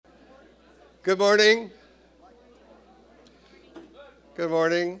Good morning. Good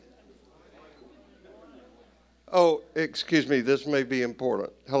morning. Oh, excuse me, this may be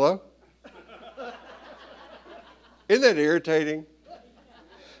important. Hello? Isn't that irritating?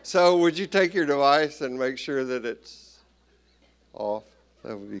 So, would you take your device and make sure that it's off?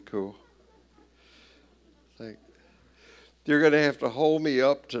 That would be cool. You're going to have to hold me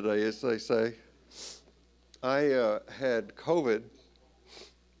up today, as they say. I had COVID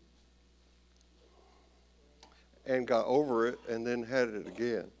and got over it and then had it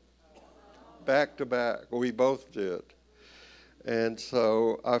again. Back to back. We both did. And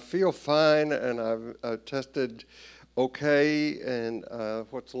so I feel fine, and I've tested okay, and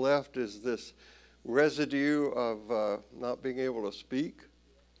what's left is this residue of not being able to speak.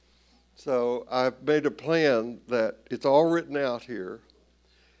 So I've made a plan that it's all written out here,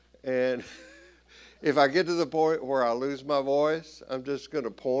 and if I get to the point where I lose my voice, I'm just going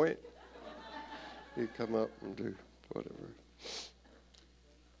to point. You come up and do whatever.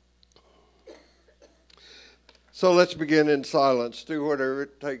 So let's begin in silence. Do whatever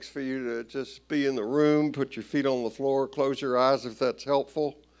it takes for you to just be in the room, put your feet on the floor, close your eyes if that's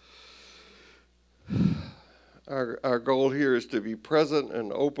helpful. Our goal here is to be present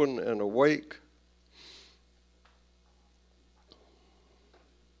and open and awake.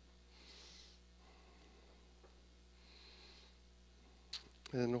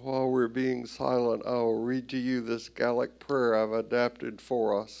 And while we're being silent, I'll read to you this Gallic prayer I've adapted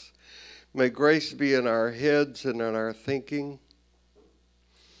for us. May grace be in our heads and in our thinking.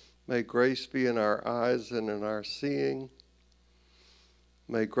 May grace be in our eyes and in our seeing.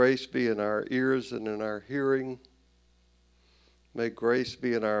 May grace be in our ears and in our hearing. May grace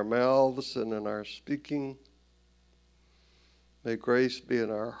be in our mouths and in our speaking. May grace be in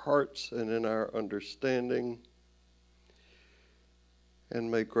our hearts and in our understanding. And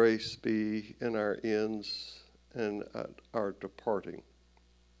may grace be in our ends and at our departing.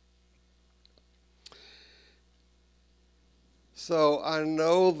 So I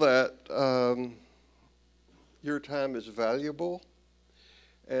know that your time is valuable,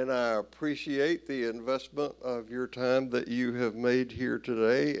 and I appreciate the investment of your time that you have made here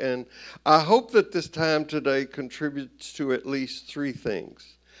today. And I hope that this time today contributes to at least three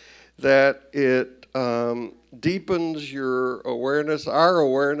things. That it deepens your awareness, our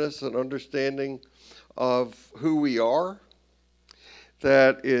awareness and understanding of who we are.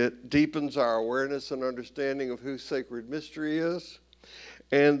 That it deepens our awareness and understanding of who Sacred Mystery is,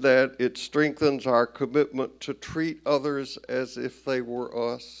 and that it strengthens our commitment to treat others as if they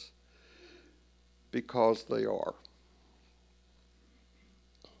were us, because they are.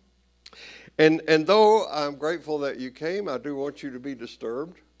 And though I'm grateful that you came, I do want you to be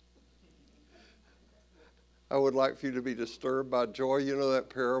disturbed. I would like for you to be disturbed by joy. You know that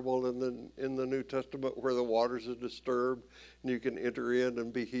parable in the New Testament where the waters are disturbed and you can enter in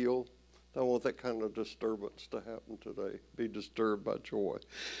and be healed? I want that kind of disturbance to happen today. Be disturbed by joy.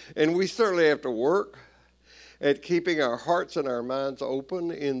 And we certainly have to work at keeping our hearts and our minds open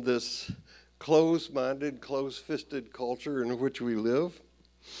in this closed-minded, closed-fisted culture in which we live.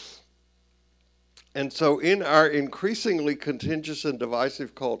 And so in our increasingly contentious and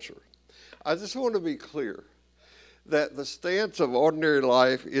divisive culture, I just want to be clear that the stance of ordinary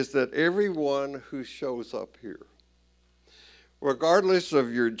life is that everyone who shows up here, regardless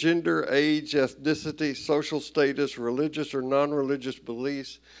of your gender, age, ethnicity, social status, religious or non-religious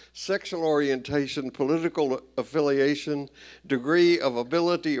beliefs, sexual orientation, political affiliation, degree of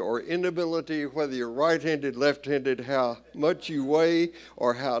ability or inability, whether you're right-handed, left-handed, how much you weigh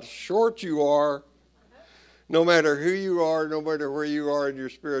or how short you are, no matter who you are, no matter where you are in your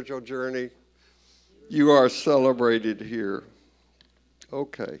spiritual journey, you are celebrated here.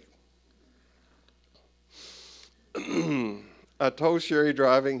 Okay. I told Sherry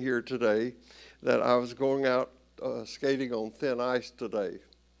driving here today that I was going out skating on thin ice today.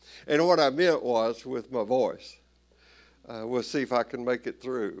 And what I meant was with my voice. We'll see if I can make it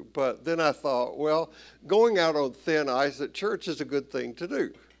through. But then I thought, well, going out on thin ice at church is a good thing to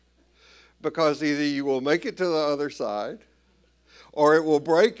do. Because either you will make it to the other side, or it will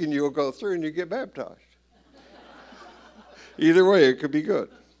break and you'll go through and you get baptized. Either way, it could be good.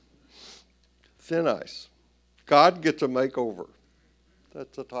 Thin ice. God gets a makeover.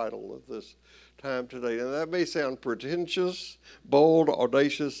 That's the title of this time today. And that may sound pretentious, bold,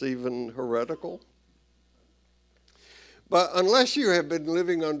 audacious, even heretical. But unless you have been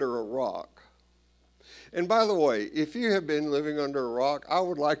living under a rock, and by the way, if you have been living under a rock, I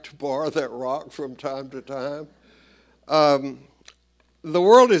would like to borrow that rock from time to time. the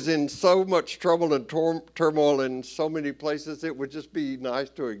world is in so much trouble and turmoil in so many places, it would just be nice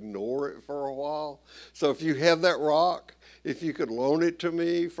to ignore it for a while. So if you have that rock, if you could loan it to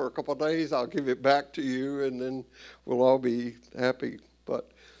me for a couple of days, I'll give it back to you, and then we'll all be happy.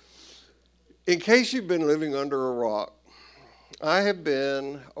 But in case you've been living under a rock, I have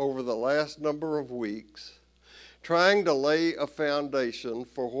been, over the last number of weeks, trying to lay a foundation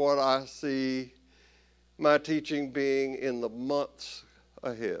for what I see my teaching being in the months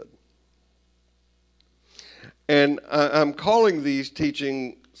ahead. And I'm calling these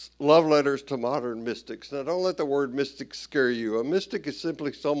teachings love letters to modern mystics. Now, don't let the word mystic scare you. A mystic is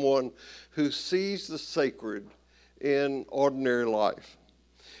simply someone who sees the sacred in ordinary life.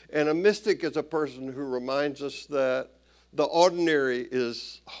 And a mystic is a person who reminds us that the ordinary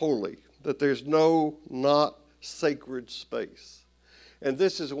is holy, that there's no not sacred space. And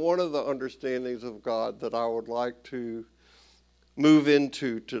this is one of the understandings of God that I would like to move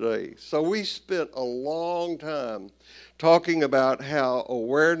into today. So we spent a long time talking about how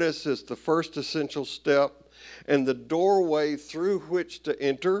awareness is the first essential step and the doorway through which to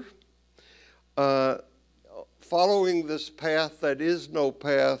enter, following this path that is no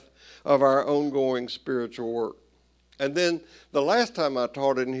path of our ongoing spiritual work. And then the last time I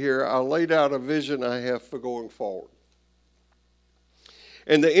taught in here, I laid out a vision I have for going forward.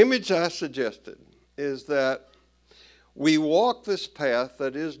 And the image I suggested is that we walk this path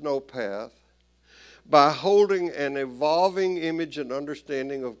that is no path by holding an evolving image and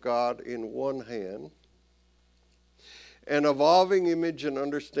understanding of God in one hand, an evolving image and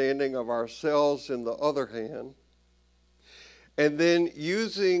understanding of ourselves in the other hand, and then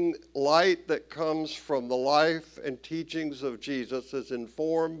using light that comes from the life and teachings of Jesus as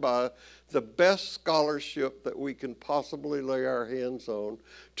informed by the best scholarship that we can possibly lay our hands on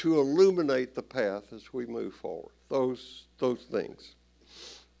to illuminate the path as we move forward. Those things.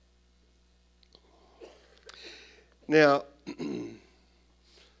 Now,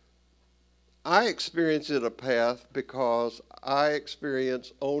 I experience it a path because I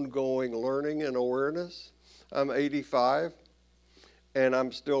experience ongoing learning and awareness. I'm 85, and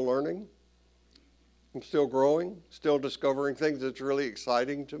I'm still learning. I'm still growing, still discovering things that's really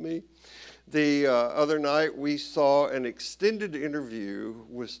exciting to me. The other night, we saw an extended interview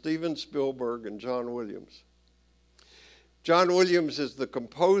with Steven Spielberg and John Williams. John Williams is the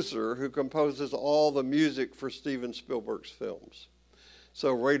composer who composes all the music for Steven Spielberg's films.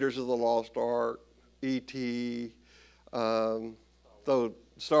 So Raiders of the Lost Ark, E.T.,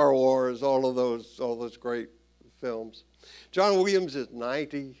 Star Wars, all those great films. John Williams is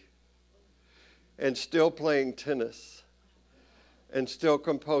 90 and still playing tennis and still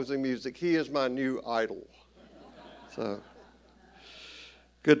composing music. He is my new idol. So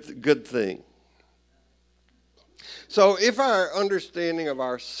good thing. So if our understanding of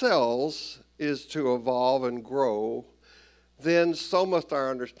ourselves is to evolve and grow, then so must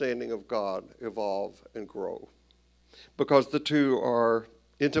our understanding of God evolve and grow, because the two are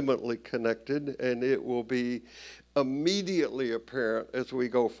intimately connected, and it will be immediately apparent as we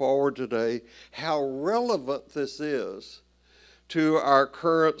go forward today how relevant this is to our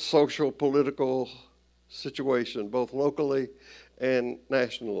current social political situation, both locally and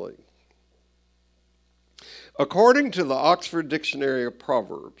nationally. According to the Oxford Dictionary of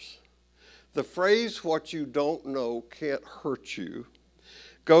Proverbs, the phrase, "what you don't know can't hurt you,"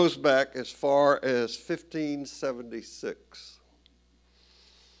 goes back as far as 1576.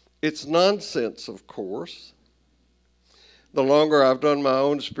 It's nonsense, of course. The longer I've done my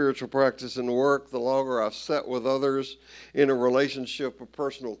own spiritual practice and work, the longer I've sat with others in a relationship of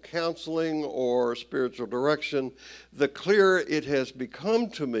personal counseling or spiritual direction, the clearer it has become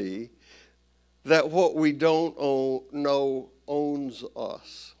to me that what we don't know owns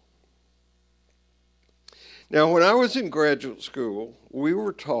us. Now, when I was in graduate school, we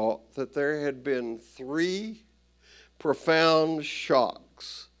were taught that there had been 3 profound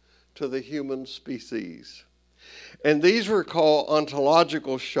shocks to the human species. And these were called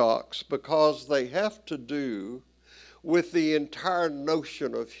ontological shocks because they have to do with the entire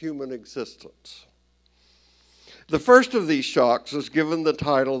notion of human existence. The first of these shocks is given the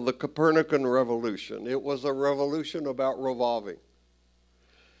title the Copernican Revolution. It was a revolution about revolving.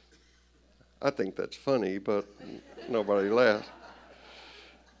 I think that's funny, but nobody laughed.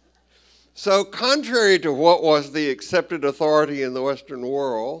 So contrary to what was the accepted authority in the Western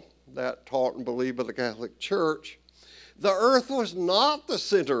world, that taught and believed by the Catholic Church, the earth was not the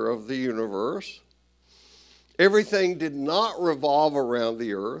center of the universe. Everything did not revolve around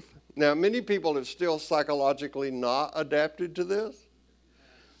the earth. Now, many people have still psychologically not adapted to this.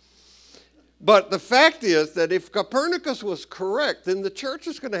 But the fact is that if Copernicus was correct, then the church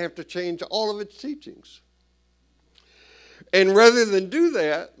is going to have to change all of its teachings. And rather than do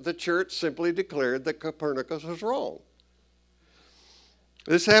that, the church simply declared that Copernicus was wrong.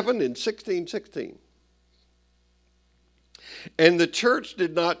 This happened in 1616. And the church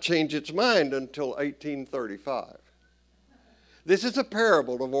did not change its mind until 1835. This is a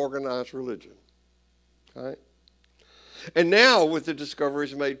parable of organized religion. Right? And now, with the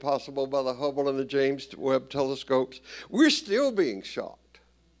discoveries made possible by the Hubble and the James Webb telescopes, we're still being shocked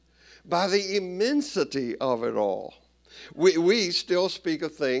by the immensity of it all. We still speak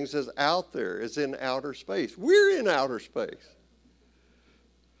of things as out there, as in outer space. We're in outer space.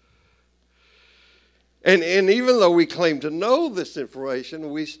 And even though we claim to know this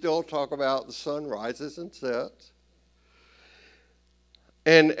information, we still talk about the sun rises and sets.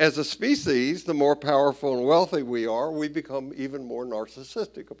 And as a species, the more powerful and wealthy we are, we become even more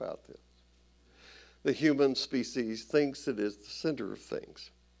narcissistic about this. The human species thinks it is the center of things.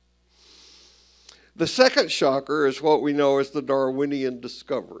 The second shocker is what we know as the Darwinian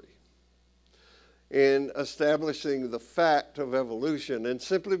discovery in establishing the fact of evolution. And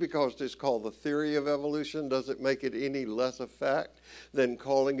simply because it's called the theory of evolution doesn't make it any less a fact than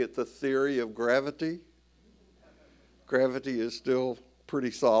calling it the theory of gravity. Gravity is still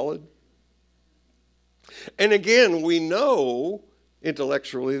pretty solid. And again, we know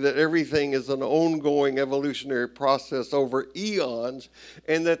intellectually that everything is an ongoing evolutionary process over eons,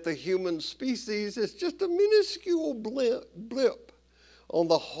 and that the human species is just a minuscule blip on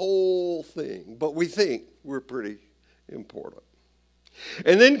the whole thing. But we think we're pretty important.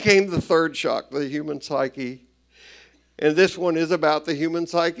 And then came the third shock, the human psyche. And this one is about the human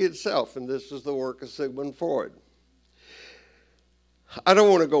psyche itself, and this is the work of Sigmund Freud. I don't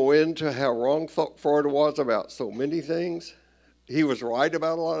want to go into how wrong Freud was about so many things. He was right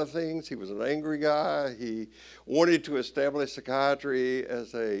about a lot of things. He was an angry guy. He wanted to establish psychiatry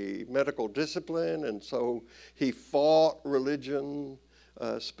as a medical discipline, and so he fought religion.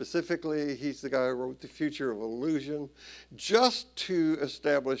 Specifically, he's the guy who wrote The Future of Illusion, just to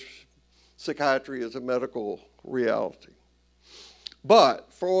establish psychiatry as a medical reality.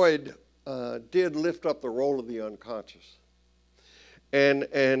 But Freud did lift up the role of the unconscious and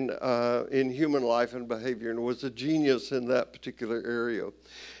in human life and behavior, and was a genius in that particular area.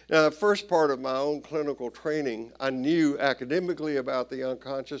 Now, the first part of my own clinical training, I knew academically about the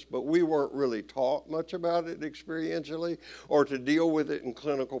unconscious, but we weren't really taught much about it experientially or to deal with it in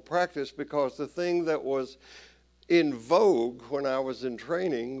clinical practice, because the thing that was in vogue when I was in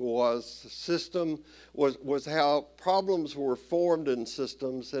training was how problems were formed in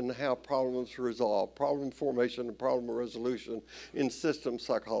systems and how problems were resolved. Problem formation and problem resolution in system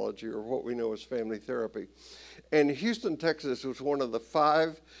psychology, or what we know as family therapy. And Houston, Texas was one of the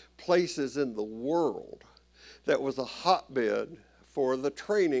 5 places in the world that was a hotbed for the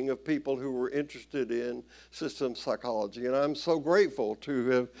training of people who were interested in system psychology. And I'm so grateful to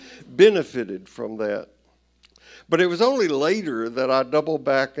have benefited from that. But it was only later that I doubled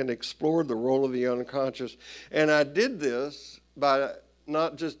back and explored the role of the unconscious. And I did this by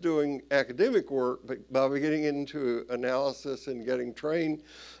not just doing academic work, but by getting into analysis and getting trained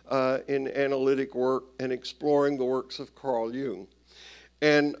in analytic work and exploring the works of Carl Jung.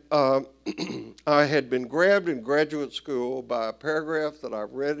 And I had been grabbed in graduate school by a paragraph that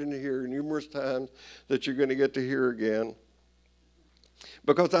I've read in here numerous times that you're going to get to hear again,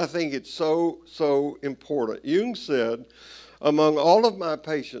 because I think it's so important. Jung said, among all of my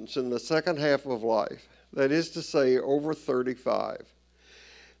patients in the second half of life, that is to say over 35,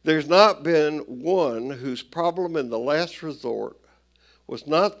 there's not been one whose problem in the last resort was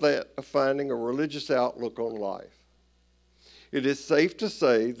not that of finding a religious outlook on life. It is safe to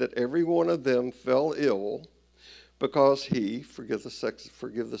say that every one of them fell ill because he, forgive the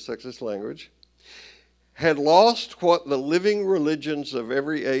sexist language, had lost what the living religions of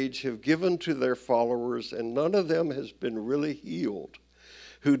every age have given to their followers, and none of them has been really healed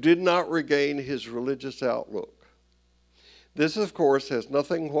who did not regain his religious outlook. This, of course, has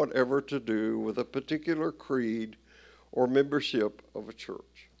nothing whatever to do with a particular creed or membership of a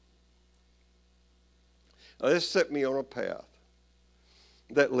church. Now, this set me on a path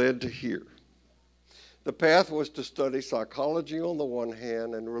that led to here. The path was to study psychology on the one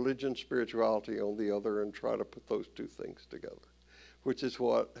hand and religion, spirituality on the other, and try to put those two things together, which is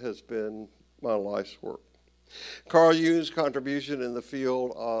what has been my life's work. Carl Jung's contribution in the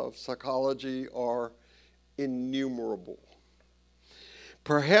field of psychology are innumerable.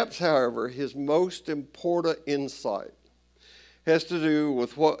 Perhaps, however, his most important insight has to do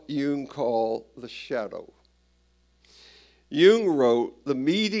with what Jung called the shadow. Jung wrote, the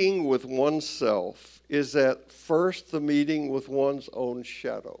meeting with oneself is at first the meeting with one's own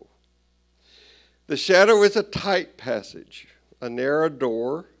shadow. The shadow is a tight passage, a narrow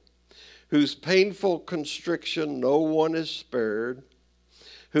door, whose painful constriction no one is spared,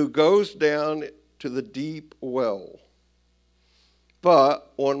 who goes down to the deep well.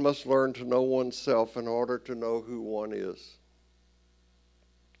 But one must learn to know oneself in order to know who one is.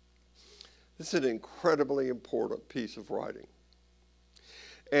 This is an incredibly important piece of writing.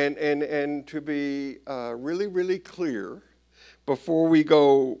 And to be really, really clear, before we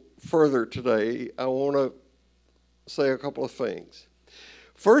go further today, I want to say a couple of things.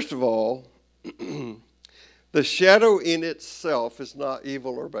 First of all, the shadow in itself is not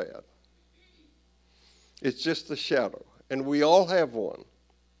evil or bad. It's just the shadow, and we all have one.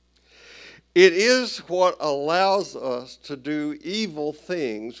 It is what allows us to do evil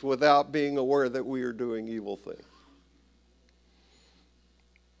things without being aware that we are doing evil things.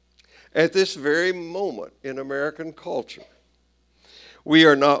 At this very moment in American culture, we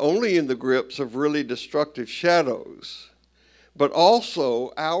are not only in the grips of really destructive shadows, but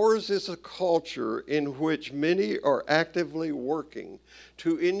also ours is a culture in which many are actively working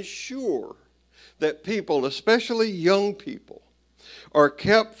to ensure that people, especially young people, are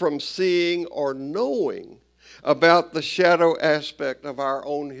kept from seeing or knowing about the shadow aspect of our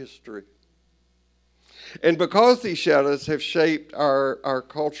own history. And because these shadows have shaped our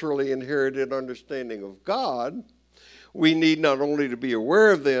culturally inherited understanding of God, we need not only to be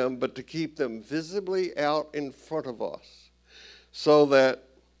aware of them, but to keep them visibly out in front of us so that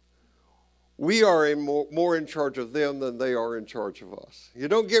we are more in charge of them than they are in charge of us. You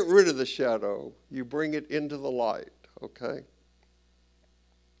don't get rid of the shadow, you bring it into the light, okay?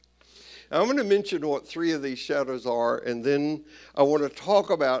 Now, I'm going to mention what 3 of these shadows are, and then I want to talk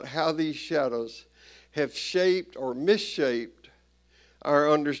about how these shadows have shaped or misshaped our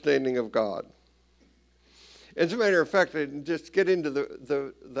understanding of God. As a matter of fact, I just get into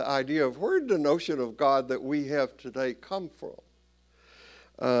the idea of where did the notion of God that we have today come from?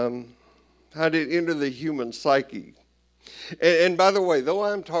 How did it enter the human psyche? And by the way, though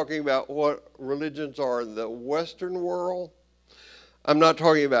I'm talking about what religions are in the Western world, I'm not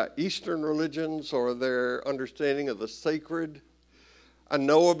talking about Eastern religions or their understanding of the sacred. I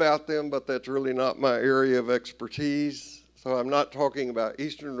know about them, but that's really not my area of expertise. So I'm not talking about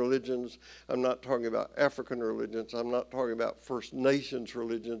Eastern religions. I'm not talking about African religions. I'm not talking about First Nations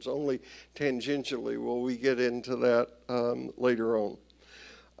religions. Only tangentially will we get into that later on.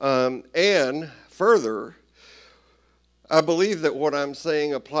 And further, I believe that what I'm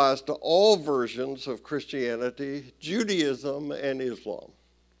saying applies to all versions of Christianity, Judaism, and Islam.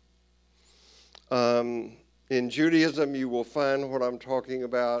 In Judaism, you will find what I'm talking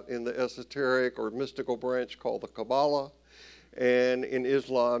about in the esoteric or mystical branch called the Kabbalah. And in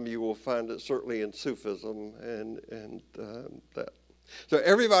Islam, you will find it certainly in Sufism and that. So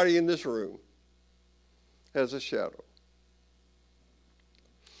everybody in this room has a shadow.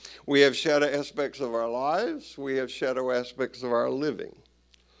 We have shadow aspects of our lives. We have shadow aspects of our living.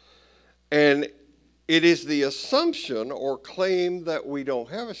 And it is the assumption or claim that we don't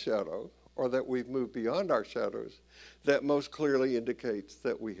have a shadow or that we've moved beyond our shadows that most clearly indicates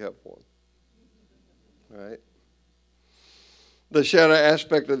that we have one. Right? The shadow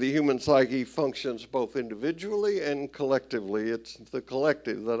aspect of the human psyche functions both individually and collectively. It's the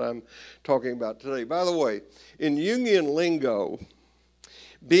collective that I'm talking about today. By the way, in Jungian lingo,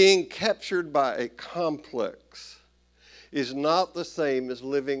 being captured by a complex is not the same as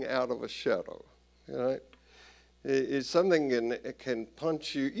living out of a shadow. Right? It's something that can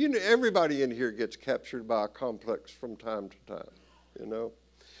punch you. You know, everybody in here gets captured by a complex from time to time, you know.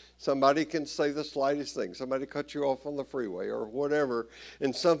 Somebody can say the slightest thing. Somebody cuts you off on the freeway or whatever,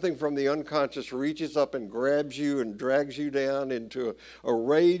 and something from the unconscious reaches up and grabs you and drags you down into a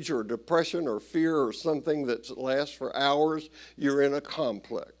rage or depression or fear or something that lasts for hours. You're in a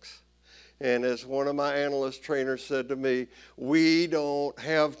complex. And as one of my analyst trainers said to me, we don't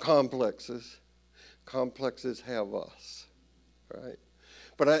have complexes. Complexes have us, right?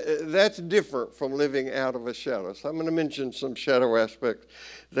 But that's different from living out of a shadow. So I'm going to mention some shadow aspects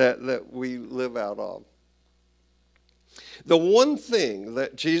that we live out of. The one thing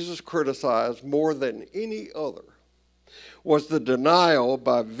that Jesus criticized more than any other was the denial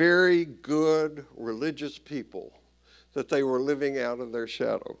by very good religious people that they were living out of their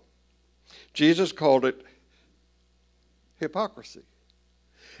shadow. Jesus called it hypocrisy.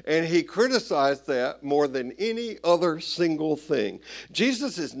 And he criticized that more than any other single thing.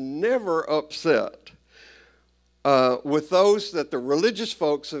 Jesus is never upset with those that the religious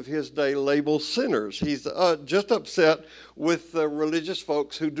folks of his day label sinners. He's just upset with the religious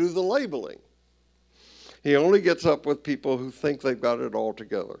folks who do the labeling. He only gets up with people who think they've got it all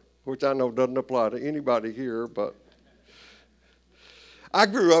together, which I know doesn't apply to anybody here, but I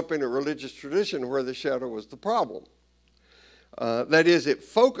grew up in a religious tradition where the shadow was the problem. That is, it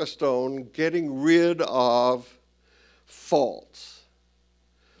focused on getting rid of faults,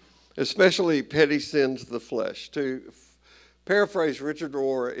 especially petty sins of the flesh. To paraphrase Richard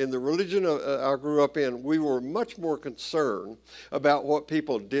Rohr, in the religion I grew up in, we were much more concerned about what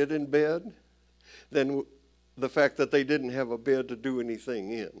people did in bed than the fact that they didn't have a bed to do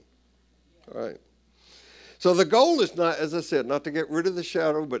anything in. All right. So the goal is not, as I said, not to get rid of the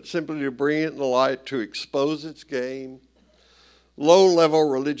shadow, but simply to bring it in the light, to expose its game. Low-level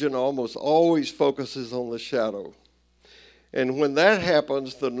religion almost always focuses on the shadow. And when that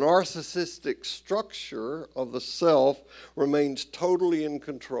happens, the narcissistic structure of the self remains totally in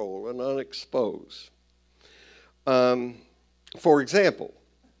control and unexposed. For example,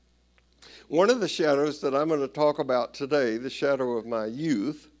 one of the shadows that I'm going to talk about today, the shadow of my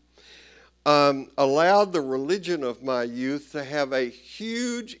youth, allowed the religion of my youth to have a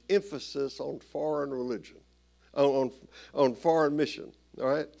huge emphasis on foreign religion, on foreign mission. All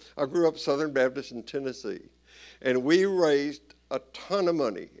right, I grew up Southern Baptist in Tennessee, and we raised a ton of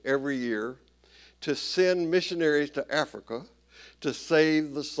money every year to send missionaries to Africa to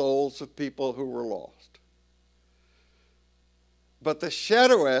save the souls of people who were lost. But the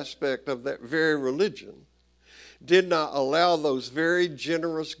shadow aspect of that very religion did not allow those very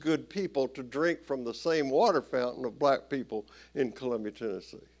generous, good people to drink from the same water fountain of black people in Columbia,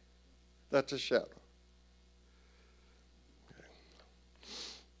 Tennessee. That's a shadow.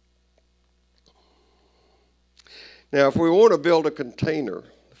 Now, if we want to build a container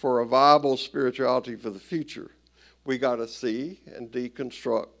for a viable spirituality for the future, we got to see and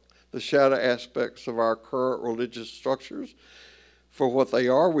deconstruct the shadow aspects of our current religious structures for what they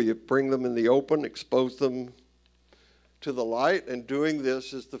are. We bring them in the open, expose them to the light, and doing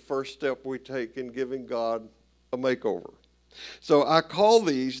this is the first step we take in giving God a makeover. So I call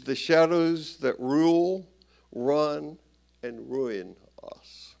these the shadows that rule, run, and ruin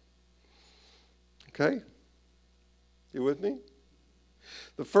us. Okay? You with me?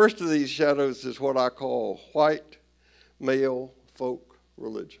 The first of these shadows is what I call white male folk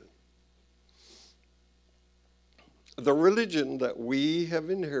religion. The religion that we have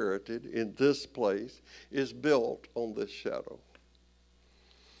inherited in this place is built on this shadow.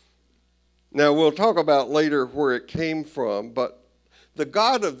 Now, we'll talk about later where it came from, but the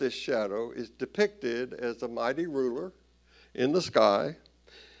God of this shadow is depicted as a mighty ruler in the sky,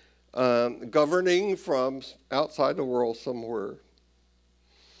 governing from outside the world somewhere.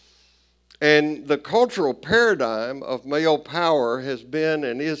 And the cultural paradigm of male power has been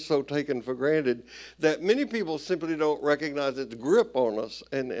and is so taken for granted that many people simply don't recognize its grip on us,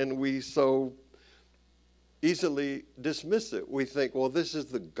 and we so easily dismiss it. We think, well, this is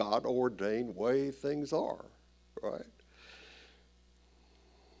the God-ordained way things are, right?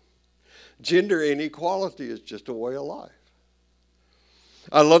 Gender inequality is just a way of life.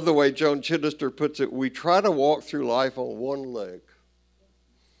 I love the way Joan Chittister puts it. We try to walk through life on one leg,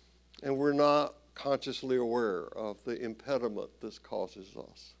 and we're not consciously aware of the impediment this causes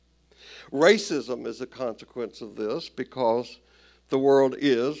us. Racism is a consequence of this because the world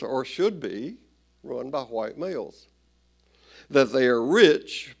is, or should be, run by white males. That they are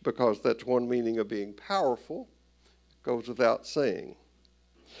rich, because that's one meaning of being powerful, goes without saying.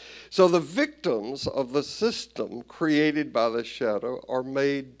 So the victims of the system created by the shadow are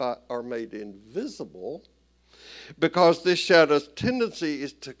made invisible, because this shadow's tendency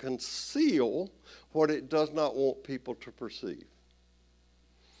is to conceal what it does not want people to perceive.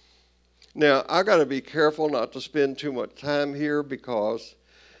 Now, I got to be careful not to spend too much time here, because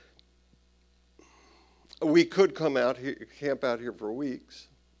we could camp out here for weeks,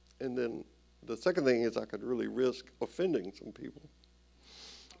 and then the second thing is I could really risk offending some people.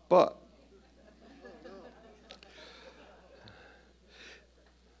 But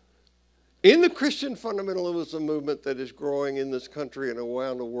in the Christian fundamentalism movement that is growing in this country and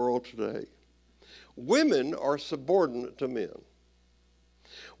around the world today, women are subordinate to men.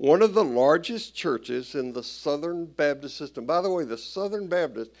 One of the largest churches in the Southern Baptist system, by the way, the Southern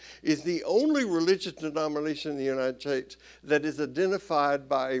Baptist is the only religious denomination in the United States that is identified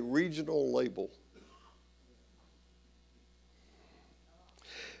by a regional label.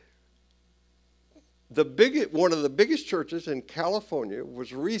 One of the biggest churches in California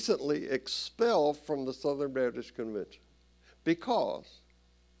was recently expelled from the Southern Baptist Convention because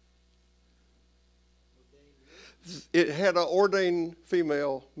It had an ordained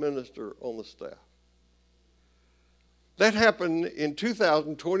female minister on the staff. That happened in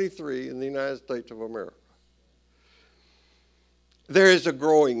 2023 in the United States of America. There is a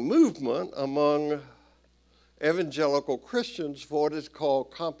growing movement among evangelical Christians for what is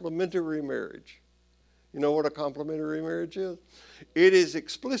called complementary marriage. You know what a complementary marriage is? It is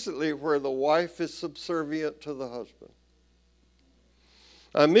explicitly where the wife is subservient to the husband.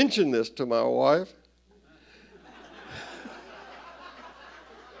 I mentioned this to my wife.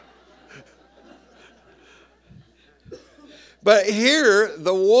 But here,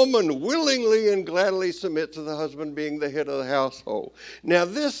 the woman willingly and gladly submits to the husband being the head of the household. Now,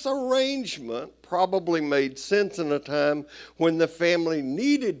 this arrangement probably made sense in a time when the family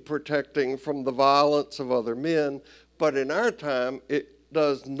needed protecting from the violence of other men, but in our time, it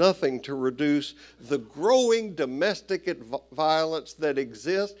does nothing to reduce the growing domestic violence that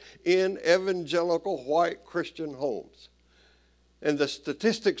exists in evangelical white Christian homes. And the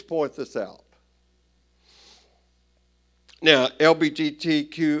statistics point this out. Now,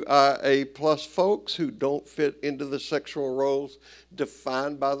 LGBTQIA plus folks who don't fit into the sexual roles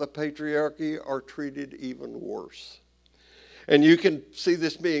defined by the patriarchy are treated even worse. And you can see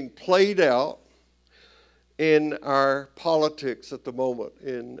this being played out in our politics at the moment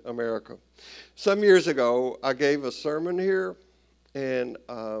in America. Some years ago, I gave a sermon here, and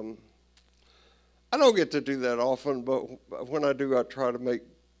I don't get to do that often, but when I do, I try to make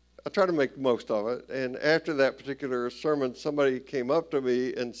the most of it. And after that particular sermon, somebody came up to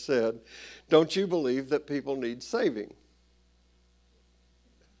me and said, "Don't you believe that people need saving?"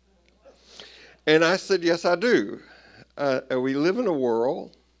 And I said, "Yes, I do. We live in a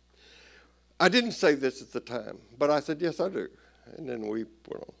world." I didn't say this at the time, but I said, "Yes, I do." And then we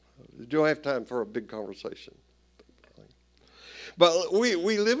went on. You don't have time for a big conversation. But we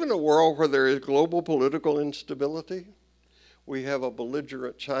live in a world where there is global political instability. We have a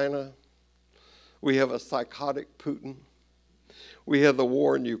belligerent China. We have a psychotic Putin. We have the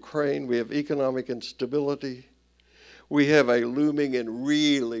war in Ukraine. We have economic instability. We have a looming and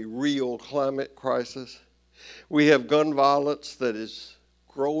really real climate crisis. We have gun violence that is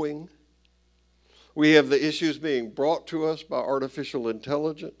growing. We have the issues being brought to us by artificial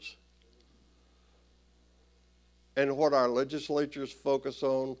intelligence. And what our legislatures focus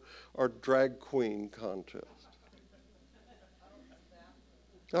on are drag queen contests.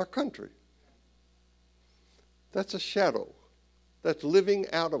 Our country. That's a shadow. That's living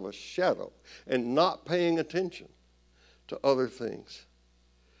out of a shadow and not paying attention to other things.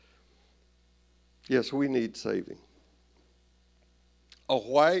 Yes, we need saving. A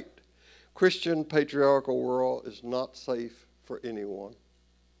white Christian patriarchal world is not safe for anyone.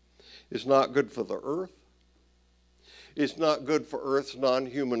 It's not good for the earth. It's not good for Earth's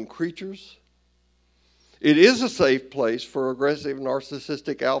non-human creatures. It is a safe place for aggressive,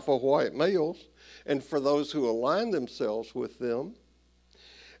 narcissistic alpha white males and for those who align themselves with them.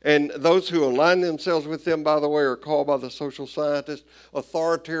 And those who align themselves with them, by the way, are called by the social scientists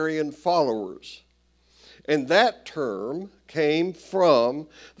authoritarian followers. And that term came from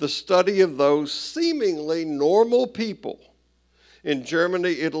the study of those seemingly normal people in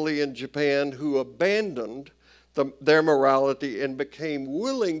Germany, Italy, and Japan who abandoned their morality and became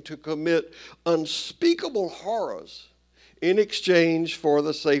willing to commit unspeakable horrors in exchange for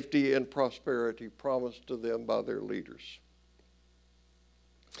the safety and prosperity promised to them by their leaders.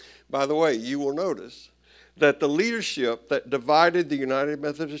 By the way, you will notice that the leadership that divided the United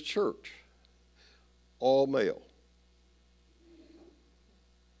Methodist Church, all male.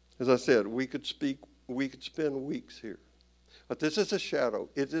 As I said, we could spend weeks here. But this is a shadow.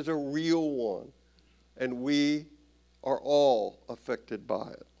 It is a real one. And we are all affected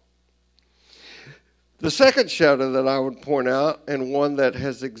by it. The second shadow that I would point out, and one that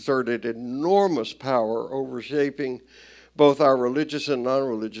has exerted enormous power over shaping both our religious and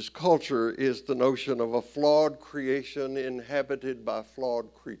non-religious culture, is the notion of a flawed creation inhabited by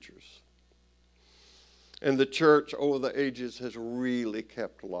flawed creatures. And the church over the ages has really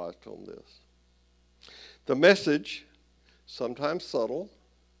capitalized on this. The message, sometimes subtle,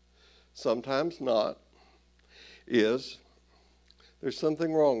 sometimes not, is there's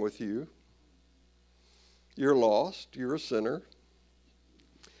something wrong with you. You're lost. You're a sinner.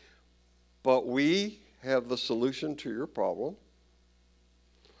 But we have the solution to your problem,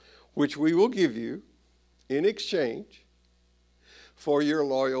 which we will give you in exchange for your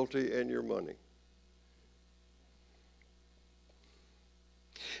loyalty and your money.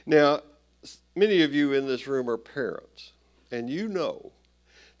 Now, many of you in this room are parents, and you know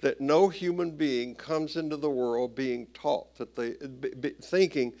that no human being comes into the world being taught that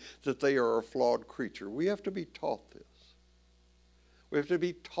thinking that they are a flawed creature. We have to be taught this. We have to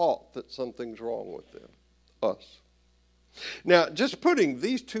be taught that something's wrong with them, us. Now, just putting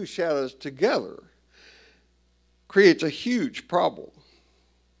these two shadows together creates a huge problem.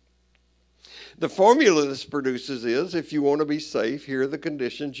 The formula this produces is, if you want to be safe, here are the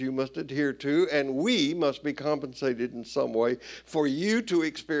conditions you must adhere to, and we must be compensated in some way for you to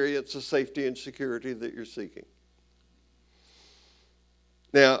experience the safety and security that you're seeking.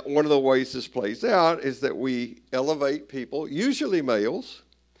 Now, one of the ways this plays out is that we elevate people, usually males,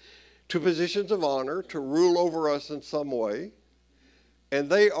 to positions of honor to rule over us in some way, and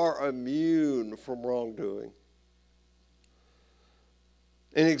they are immune from wrongdoing.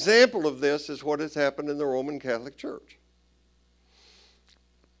 An example of this is what has happened in the Roman Catholic Church.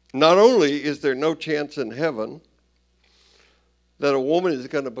 Not only is there no chance in heaven that a woman is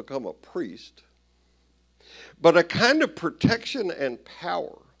going to become a priest, but a kind of protection and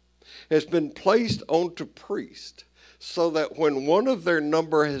power has been placed onto priests so that when one of their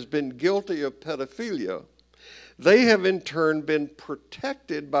number has been guilty of pedophilia, they have in turn been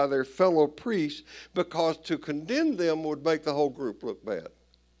protected by their fellow priests, because to condemn them would make the whole group look bad.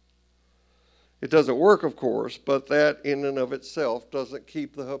 It doesn't work, of course, but that in and of itself doesn't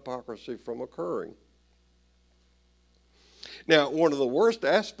keep the hypocrisy from occurring. Now, one of the worst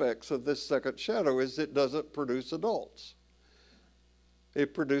aspects of this second shadow is it doesn't produce adults.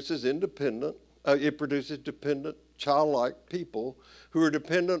 It produces dependent, childlike people who are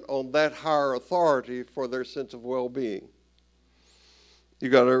dependent on that higher authority for their sense of well-being. You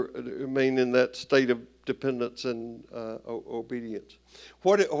got to remain in that state of dependence and obedience.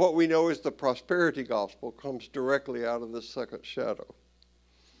 What we know is the prosperity gospel comes directly out of this second shadow.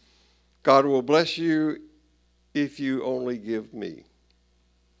 God will bless you if you only give me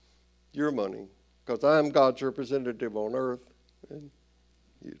your money, because I am God's representative on earth, and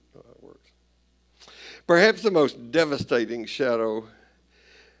you know how it works. Perhaps the most devastating shadow,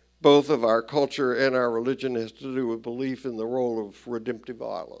 both of our culture and our religion, has to do with belief in the role of redemptive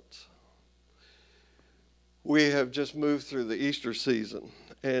violence. We have just moved through the Easter season,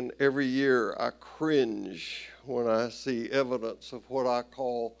 and every year I cringe when I see evidence of what I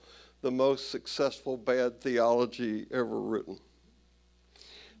call the most successful bad theology ever written.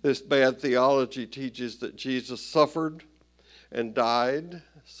 This bad theology teaches that Jesus suffered and died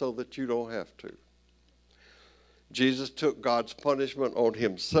so that you don't have to. Jesus took God's punishment on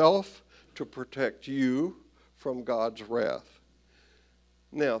himself to protect you from God's wrath.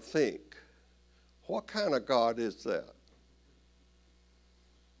 Now think, what kind of God is that?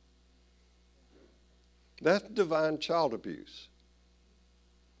 That's divine child abuse.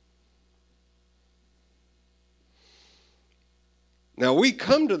 Now, we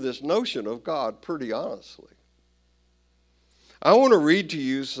come to this notion of God pretty honestly. I want to read to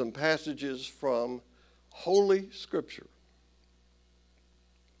you some passages from Holy Scripture.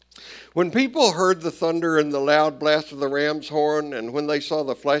 When people heard the thunder and the loud blast of the ram's horn, and when they saw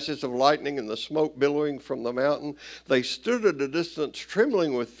the flashes of lightning and the smoke billowing from the mountain, they stood at a distance,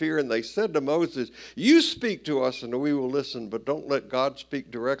 trembling with fear, and they said to Moses, "You speak to us and we will listen, but don't let God speak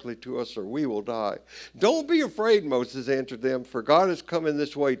directly to us or we will die." "Don't be afraid," Moses answered them, "for God has come in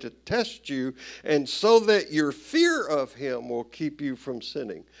this way to test you, and so that your fear of him will keep you from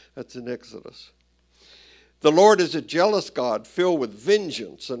sinning." That's in Exodus. "The Lord is a jealous God, filled with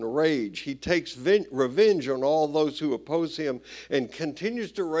vengeance and rage. He takes revenge on all those who oppose him and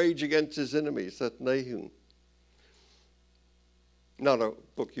continues to rage against his enemies." That's Nahum. Not a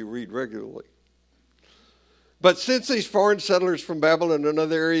book you read regularly. "But since these foreign settlers from Babylon and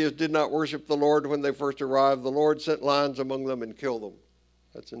other areas did not worship the Lord when they first arrived, the Lord sent lions among them and killed them."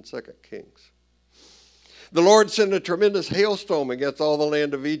 That's in 2 Kings. "The Lord sent a tremendous hailstorm against all the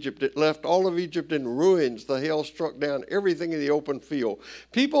land of Egypt. It left all of Egypt in ruins. The hail struck down everything in the open field,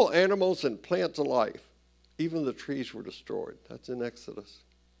 people, animals, and plants alike. Even the trees were destroyed." That's in Exodus.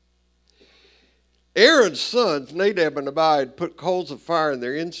 "Aaron's sons, Nadab and Abihu, put coals of fire in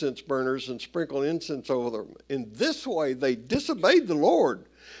their incense burners and sprinkled incense over them. In this way, they disobeyed the Lord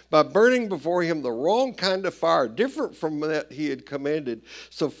by burning before him the wrong kind of fire, different from that he had commanded.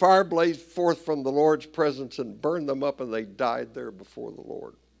 So fire blazed forth from the Lord's presence and burned them up, and they died there before the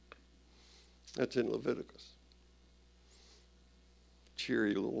Lord." That's in Leviticus.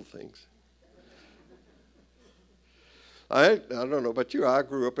 Cheery little things. I don't know about you, I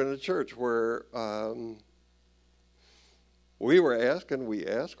grew up in a church where we were asked, and we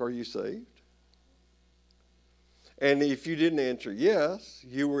asked, "Are you saved?" And if you didn't answer yes,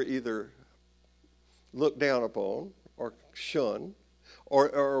 you were either looked down upon or shunned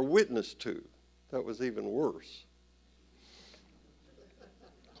or witness to. That was even worse.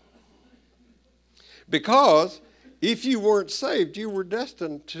 Because if you weren't saved, you were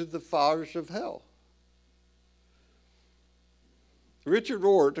destined to the fires of hell. Richard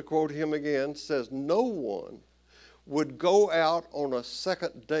Rohr, to quote him again, says, no one would go out on a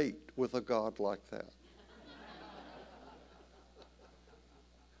second date with a God like that.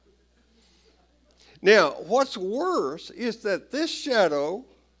 Now, what's worse is that this shadow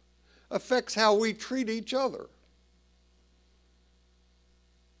affects how we treat each other.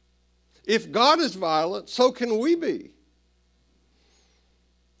 If God is violent, so can we be.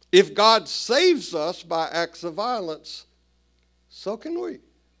 If God saves us by acts of violence, so can we.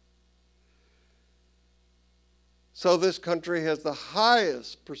 So this country has the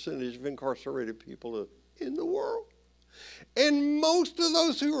highest percentage of incarcerated people in the world. And most of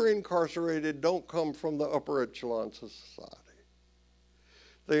those who are incarcerated don't come from the upper echelons of society.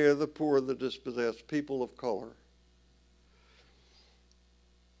 They are the poor, the dispossessed, people of color.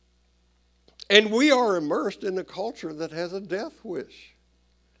 And we are immersed in a culture that has a death wish.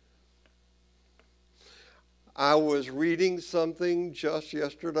 I was reading something just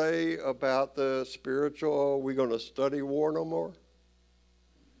yesterday about the spiritual, are we going to study war no more?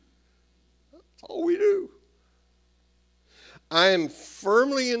 That's all we do. I am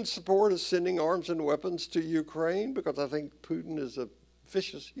firmly in support of sending arms and weapons to Ukraine because I think Putin is a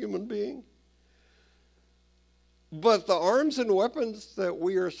vicious human being. But the arms and weapons that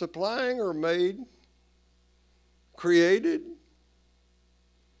we are supplying are made, created,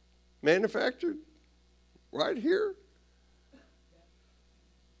 manufactured right here.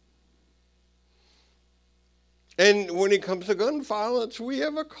 And when it comes to gun violence, we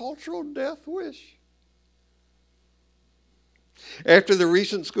have a cultural death wish. After the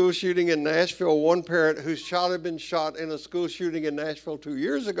recent school shooting in Nashville, one parent whose child had been shot in a school shooting in Nashville 2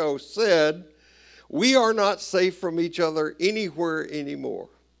 years ago said, "We are not safe from each other anywhere anymore."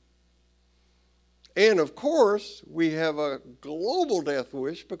 And of course, we have a global death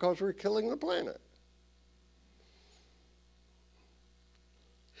wish because we're killing the planet.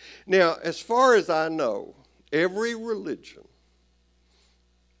 Now, as far as I know, every religion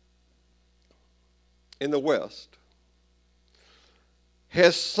in the West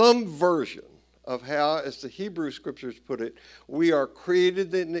has some version of how, as the Hebrew scriptures put it, we are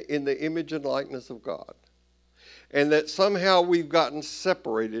created in the image and likeness of God. And that somehow we've gotten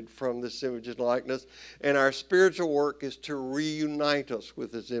separated from this image and likeness, and our spiritual work is to reunite us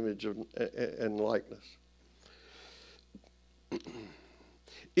with this image and likeness.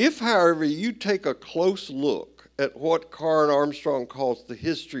 If, however, you take a close look at what Karen Armstrong calls the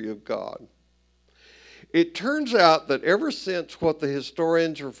history of God, it turns out that ever since what the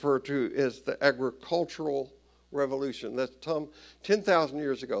historians refer to as the agricultural revolution, that's 10,000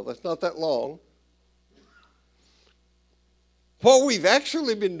 years ago, that's not that long, what we've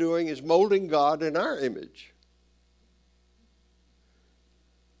actually been doing is molding God in our image.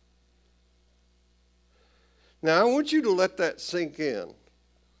 Now, I want you to let that sink in,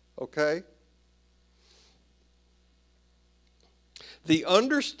 okay? The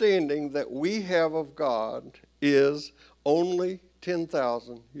understanding that we have of God is only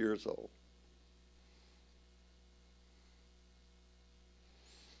 10,000 years old.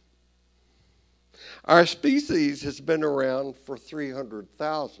 Our species has been around for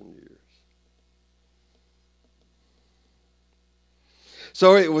 300,000 years.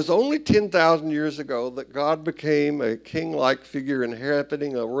 So it was only 10,000 years ago that God became a king-like figure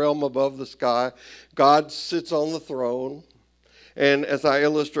inhabiting a realm above the sky. God sits on the throne. And as I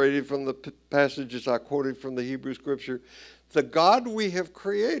illustrated from the passages I quoted from the Hebrew scripture, the God we have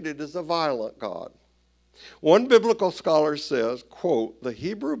created is a violent God. One biblical scholar says, quote, "The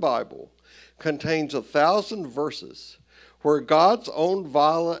Hebrew Bible contains 1,000 verses where God's own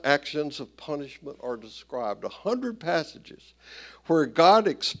violent actions of punishment are described, 100 passages where God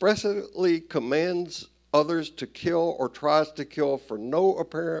expressly commands others to kill or tries to kill for no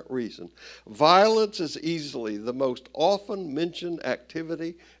apparent reason. Violence is easily the most often mentioned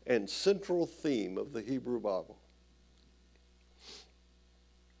activity and central theme of the Hebrew Bible."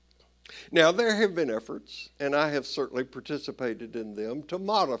 Now, there have been efforts, and I have certainly participated in them, to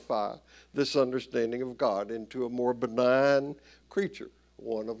modify this understanding of God into a more benign creature,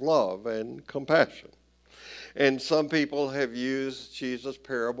 one of love and compassion. And some people have used Jesus'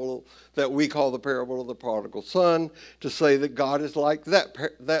 parable that we call the parable of the prodigal son to say that God is like that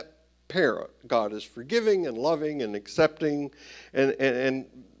parent. God is forgiving and loving and accepting, and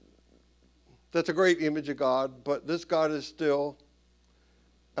that's a great image of God, but this God is still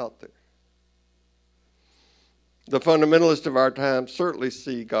out there. The fundamentalists of our time certainly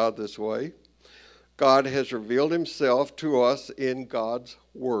see God this way. God has revealed himself to us in God's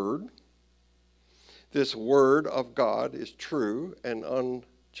Word. This Word of God is true and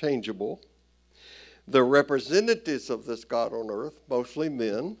unchangeable. The representatives of this God on earth, mostly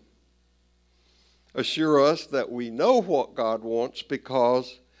men, assure us that we know what God wants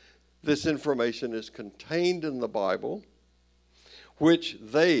because this information is contained in the Bible, which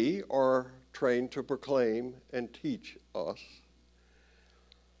they are trained to proclaim and teach us.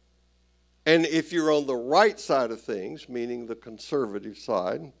 And if you're on the right side of things, meaning the conservative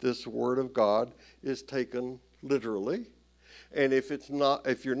side, this Word of God is taken literally. And if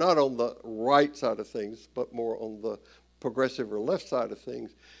you're not on the right side of things, but more on the progressive or left side of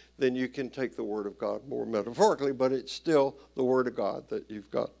things, then you can take the Word of God more metaphorically, but it's still the Word of God that you've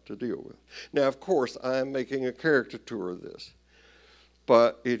got to deal with. Now, of course, I'm making a caricature of this,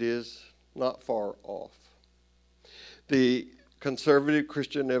 but it is not far off. The conservative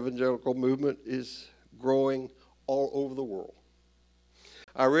Christian evangelical movement is growing all over the world.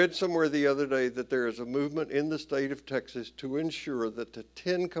 I read somewhere the other day that there is a movement in the state of Texas to ensure that the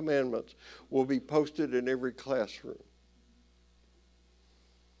 10 Commandments will be posted in every classroom.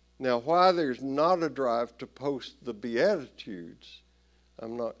 Now, why there's not a drive to post the Beatitudes,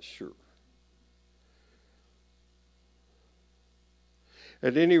 I'm not sure.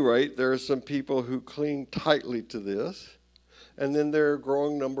 At any rate, there are some people who cling tightly to this, and then there are a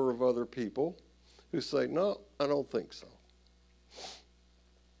growing number of other people who say, no, I don't think so.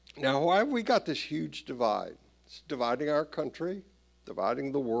 Now, why have we got this huge divide? It's dividing our country,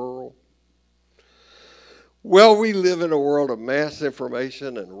 dividing the world. Well, we live in a world of mass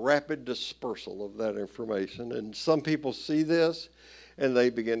information and rapid dispersal of that information, and some people see this and they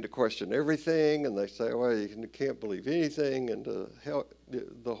begin to question everything, and they say, well, you can't believe anything, and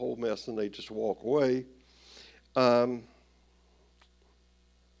the whole mess, and they just walk away. On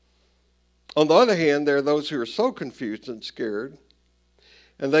the other hand, there are those who are so confused and scared,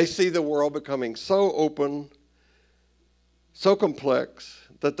 and they see the world becoming so open, so complex,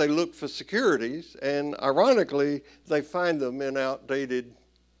 that they look for securities, and ironically, they find them in outdated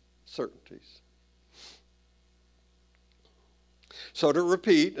certainties. So to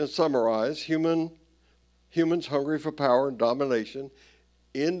repeat and summarize, humans hungry for power and domination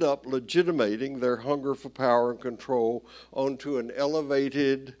end up legitimating their hunger for power and control onto an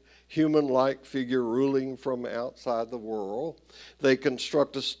elevated human-like figure ruling from outside the world. They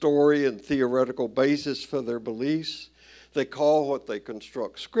construct a story and theoretical basis for their beliefs. They call what they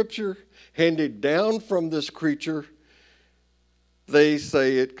construct Scripture, handed down from this creature. They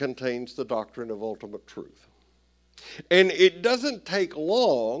say it contains the doctrine of ultimate truth. And it doesn't take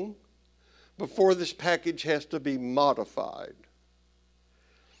long before this package has to be modified.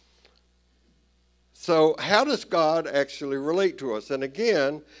 So how does God actually relate to us? And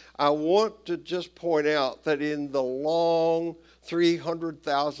again, I want to just point out that in the long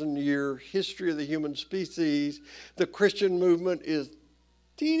 300,000-year history of the human species, the Christian movement is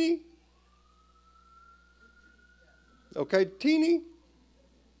teeny. Okay, teeny.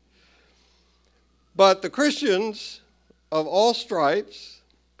 But the Christians of all stripes,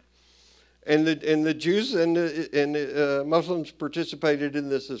 and the Jews and the Muslims participated in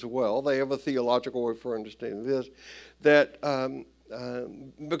this as well. They have a theological way for understanding this. That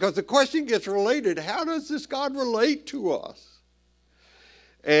because the question gets related, how does this God relate to us?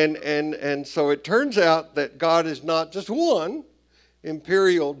 And so it turns out that God is not just one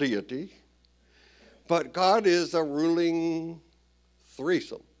imperial deity, but God is a ruling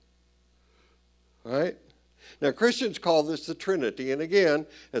threesome. Right? Now, Christians call this the Trinity. And again,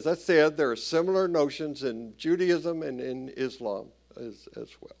 as I said, there are similar notions in Judaism and in Islam as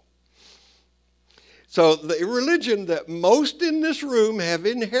well. So the religion that most in this room have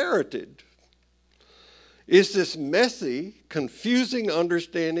inherited is this messy, confusing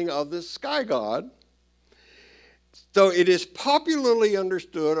understanding of this sky god. So it is popularly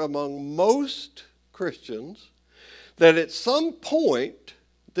understood among most Christians that at some point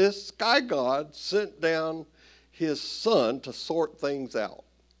this sky god sent down his son to sort things out.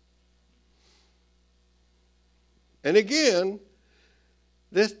 And again,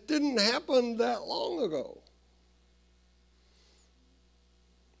 this didn't happen that long ago.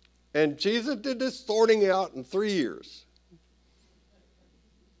 And Jesus did this sorting out in 3 years.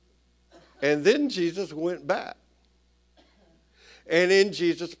 And then Jesus went back. And in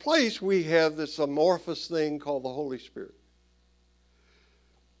Jesus' place, we have this amorphous thing called the Holy Spirit.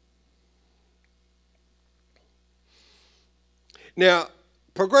 Now,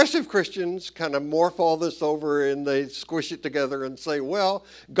 Progressive Christians kind of morph all this over and they squish it together and say, well,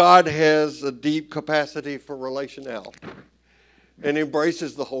 God has a deep capacity for relationality and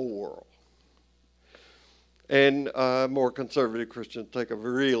embraces the whole world. And more conservative Christians take a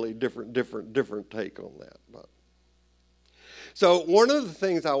really different take on that. So one of the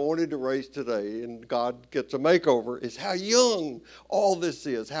things I wanted to raise today, and God Gets a Makeover, is how young all this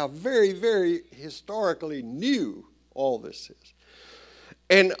is, how very, very historically new all this is.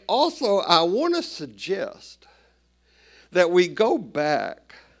 And also, I want to suggest that we go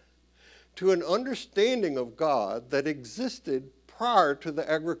back to an understanding of God that existed prior to the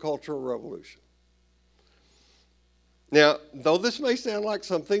agricultural revolution. Now, though this may sound like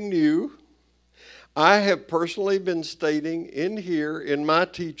something new, I have personally been stating in here in my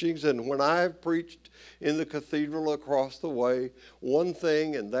teachings and when I have preached in the cathedral across the way, one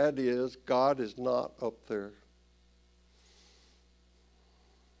thing, and that is God is not up there.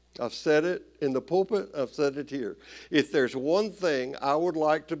 I've said it in the pulpit, I've said it here. If there's one thing I would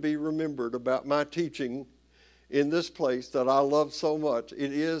like to be remembered about my teaching in this place that I love so much,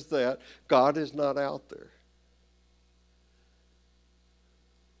 it is that God is not out there.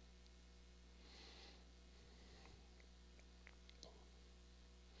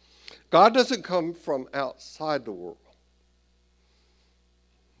 God doesn't come from outside the world.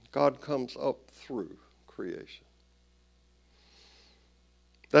 God comes up through creation.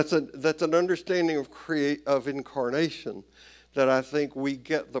 That's an understanding of incarnation that I think we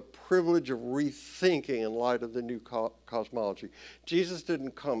get the privilege of rethinking in light of the new cosmology. Jesus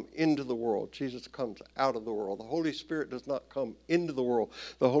didn't come into the world. Jesus comes out of the world. The Holy Spirit does not come into the world.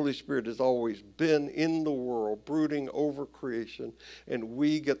 The Holy Spirit has always been in the world, brooding over creation, and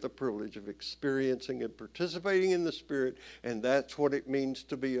we get the privilege of experiencing and participating in the Spirit, and that's what it means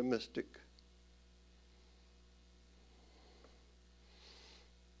to be a mystic.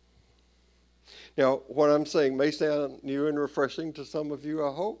 Now, what I'm saying may sound new and refreshing to some of you, I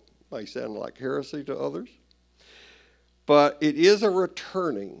hope. May sound like heresy to others. But it is a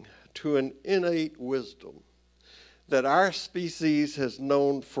returning to an innate wisdom that our species has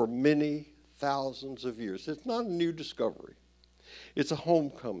known for many thousands of years. It's not a new discovery. It's a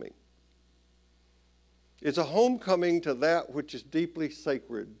homecoming. It's a homecoming to that which is deeply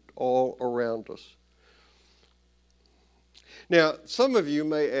sacred all around us. Now, some of you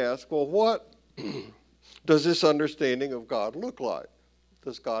may ask, well, what does this understanding of God look like?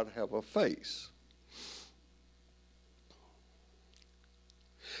 Does God have a face?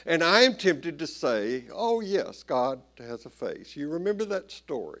 And I am tempted to say, oh yes, God has a face. You remember that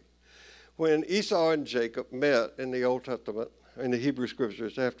story when Esau and Jacob met in the Old Testament, in the Hebrew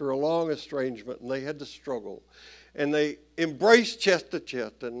Scriptures, after a long estrangement, and they had to struggle. And they embraced chest to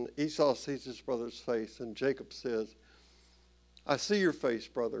chest, and Esau sees his brother's face, and Jacob says, I see your face,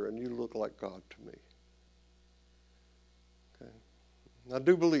 brother, and you look like God to me. Okay? I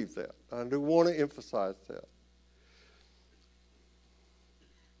do believe that. I do want to emphasize that.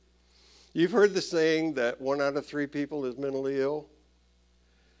 You've heard the saying that 1 out of 3 people is mentally ill.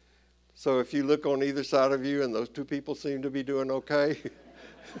 So if you look on either side of you and those 2 people seem to be doing okay,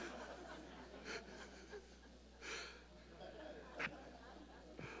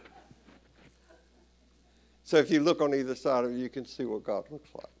 so if you look on either side of you, you can see what God looks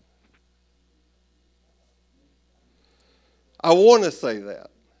like. I want to say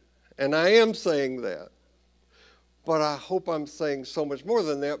that, and I am saying that, but I hope I'm saying so much more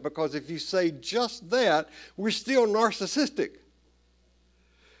than that, because if you say just that, we're still narcissistic.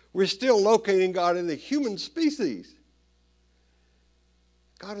 We're still locating God in the human species.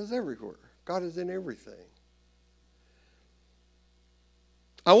 God is everywhere. God is in everything.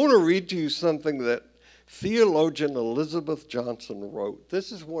 I want to read to you something that theologian Elizabeth Johnson wrote.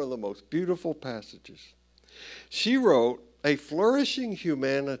 This is one of the most beautiful passages. She wrote, a flourishing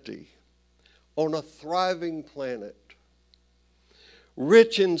humanity on a thriving planet,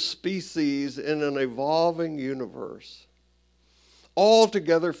 rich in species in an evolving universe,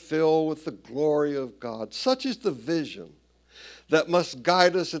 altogether filled with the glory of God. Such is the vision that must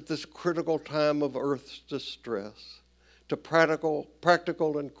guide us at this critical time of Earth's distress to practical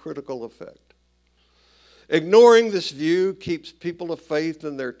and critical effect. Ignoring this view keeps people of faith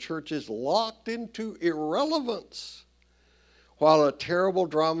and their churches locked into irrelevance, while a terrible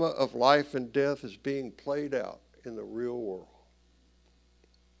drama of life and death is being played out in the real world.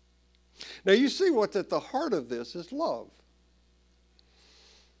 Now you see what's at the heart of this is love.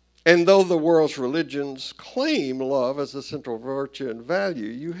 And though the world's religions claim love as a central virtue and value,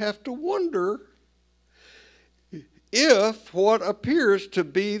 you have to wonder if what appears to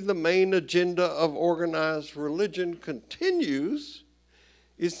be the main agenda of organized religion continues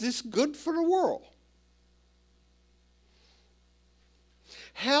Is this good for the world?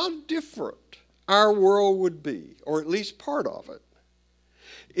 How different our world would be, or at least part of it,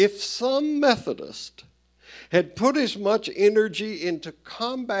 if some Methodist had put as much energy into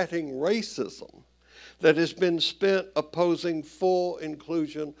combating racism that has been spent opposing full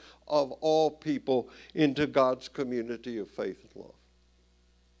inclusion of all people into God's community of faith and love.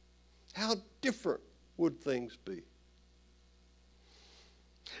 How different would things be?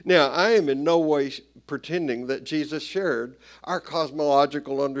 Now, I am in no way pretending that Jesus shared our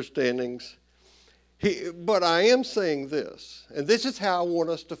cosmological understandings, but I am saying this, and this is how I want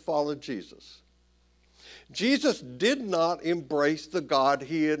us to follow Jesus. Jesus did not embrace the God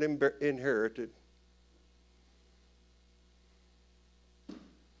he had inherited.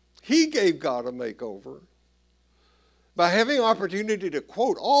 He gave God a makeover by having opportunity to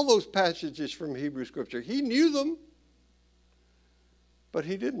quote all those passages from Hebrew Scripture. He knew them, but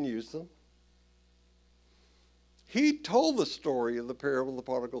he didn't use them. He told the story of the parable of the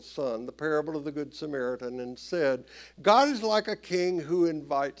prodigal son, the parable of the Good Samaritan, and said, God is like a king who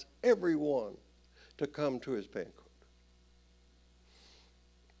invites everyone to come to his banquet.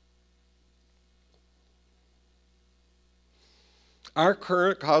 Our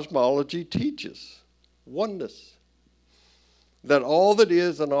current cosmology teaches oneness, that all that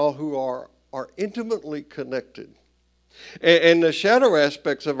is and all who are intimately connected. And the shadow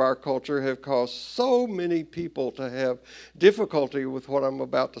aspects of our culture have caused so many people to have difficulty with what I'm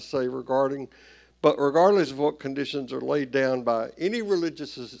about to say but regardless of what conditions are laid down by any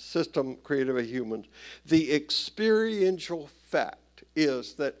religious system created by humans, the experiential fact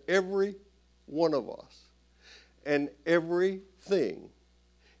is that every one of us and everything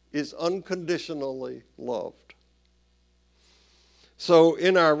is unconditionally loved. So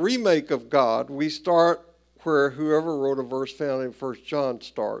in our remake of God, we start where whoever wrote a verse found in 1 John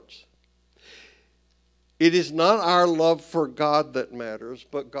starts. It is not our love for God that matters,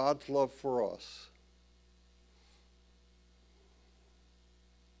 but God's love for us.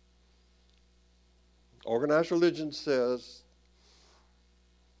 Organized religion says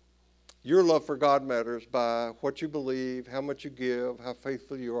your love for God matters by what you believe, how much you give, how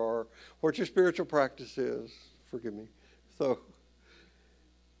faithful you are, what your spiritual practice is. Forgive me.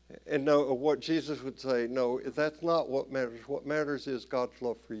 And no, what Jesus would say, no, that's not what matters. What matters is God's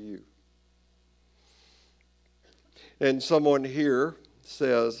love for you. And someone here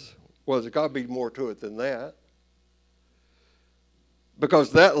says, well, there's got to be more to it than that.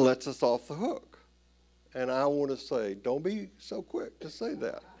 Because that lets us off the hook. And I want to say, don't be so quick to say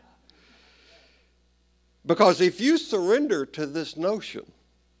that. Because if you surrender to this notion,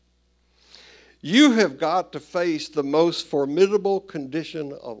 you have got to face the most formidable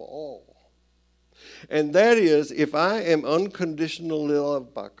condition of all. And that is, if I am unconditionally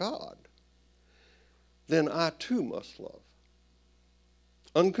loved by God, then I too must love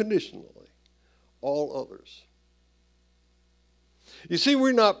unconditionally all others. You see,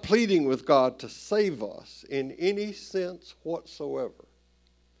 we're not pleading with God to save us in any sense whatsoever.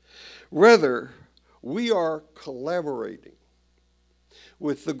 Rather, we are collaborating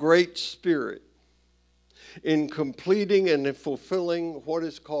with the Great Spirit in completing and in fulfilling what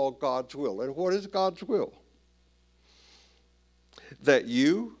is called God's will. And what is God's will? That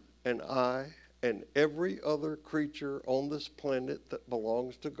you and I and every other creature on this planet that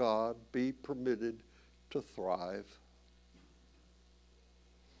belongs to God be permitted to thrive.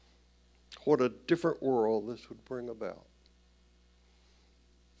 What a different world this would bring about.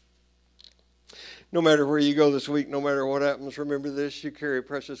 No matter where you go this week, no matter what happens, remember this, you carry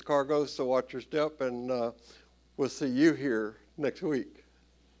precious cargo, so watch your step, and we'll see you here next week.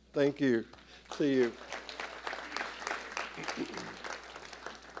 Thank you. See you.